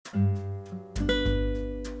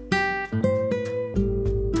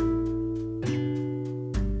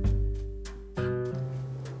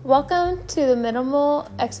Welcome to the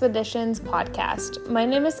Minimal Expeditions podcast. My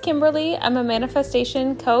name is Kimberly. I'm a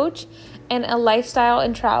manifestation coach and a lifestyle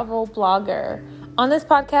and travel blogger. On this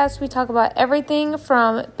podcast, we talk about everything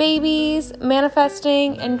from babies,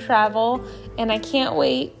 manifesting, and travel, and I can't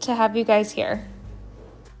wait to have you guys here.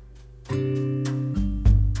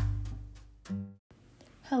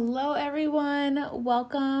 Hello, everyone.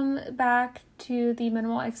 Welcome back to the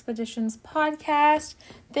Minimal Expeditions podcast.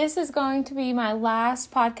 This is going to be my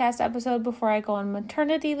last podcast episode before I go on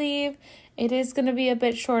maternity leave. It is going to be a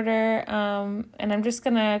bit shorter, and I'm just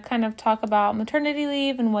going to kind of talk about maternity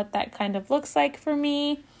leave and what that kind of looks like for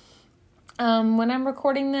me. When I'm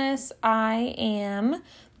recording this, I am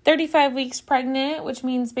 35 weeks pregnant, which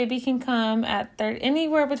means baby can come at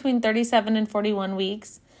anywhere between 37 and 41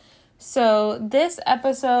 weeks. So this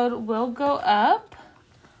episode will go up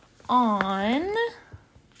on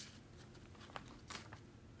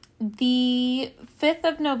the 5th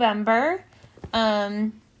of November.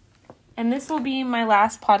 And this will be my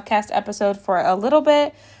last podcast episode for a little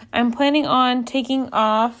bit. I'm planning on taking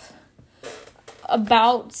off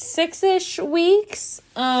about 6-ish weeks,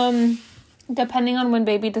 depending on when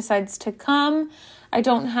baby decides to come. I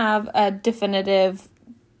don't have a definitive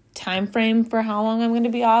time frame for how long I'm going to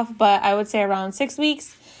be off, but I would say around 6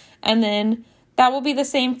 weeks. And then that will be the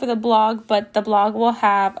same for the blog, but the blog will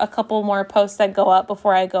have a couple more posts that go up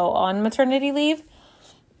before I go on maternity leave.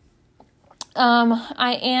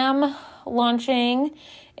 I am launching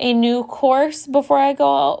a new course before I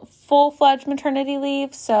go full-fledged maternity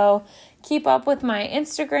leave, so keep up with my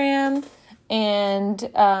Instagram,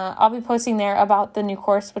 and I'll be posting there about the new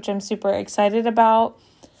course, which I'm super excited about.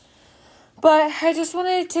 But I just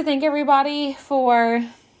wanted to thank everybody for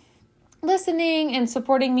listening and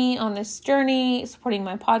supporting me on this journey, supporting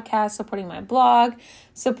my podcast, supporting my blog,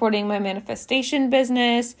 supporting my manifestation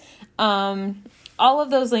business. All of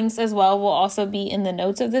those links as well will also be in the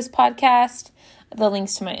notes of this podcast, the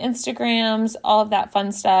links to my Instagrams, all of that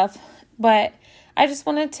fun stuff. But I just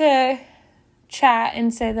wanted to chat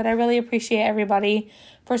and say that I really appreciate everybody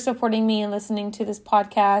for supporting me and listening to this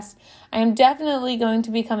podcast. I am definitely going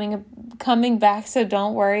to be coming back, so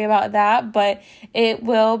don't worry about that, but it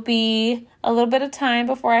will be a little bit of time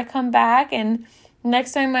before I come back, and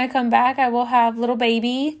next time I come back, I will have little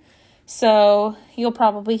baby, so you'll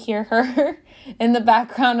probably hear her in the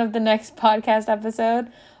background of the next podcast episode.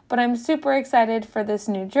 But I'm super excited for this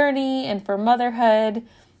new journey and for motherhood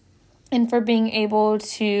and for being able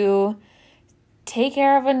to take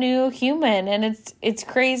care of a new human. And it's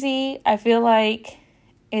crazy. I feel like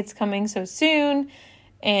it's coming so soon,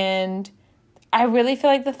 and I really feel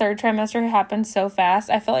like the third trimester happened so fast.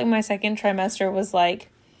 I felt like my second trimester was like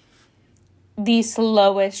the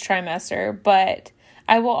slowest trimester, but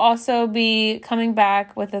I will also be coming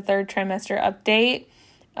back with a third trimester update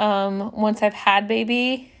once I've had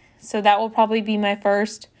baby. So that will probably be my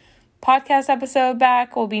first podcast episode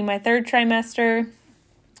back, will be my third trimester,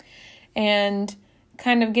 and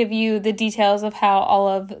kind of give you the details of how all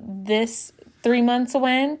of this 3 months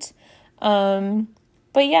went.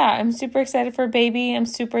 But yeah, I'm super excited for baby. I'm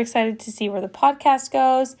super excited to see where the podcast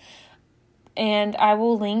goes. And I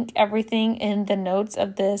will link everything in the notes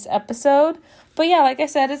of this episode. But yeah, like I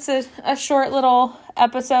said, it's a short little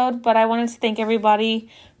episode, but I wanted to thank everybody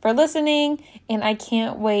for listening. And I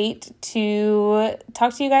can't wait to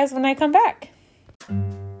talk to you guys when I come back.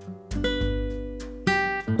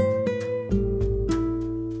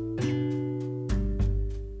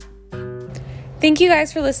 Thank you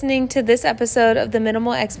guys for listening to this episode of the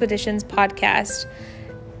Minimal Expeditions podcast.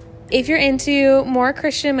 If you're into more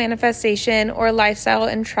Christian manifestation or lifestyle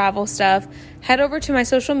and travel stuff, head over to my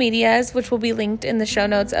social medias, which will be linked in the show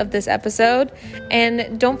notes of this episode.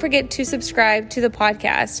 And don't forget to subscribe to the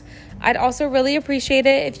podcast. I'd also really appreciate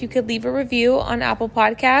it if you could leave a review on Apple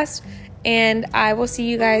Podcasts. And I will see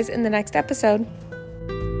you guys in the next episode.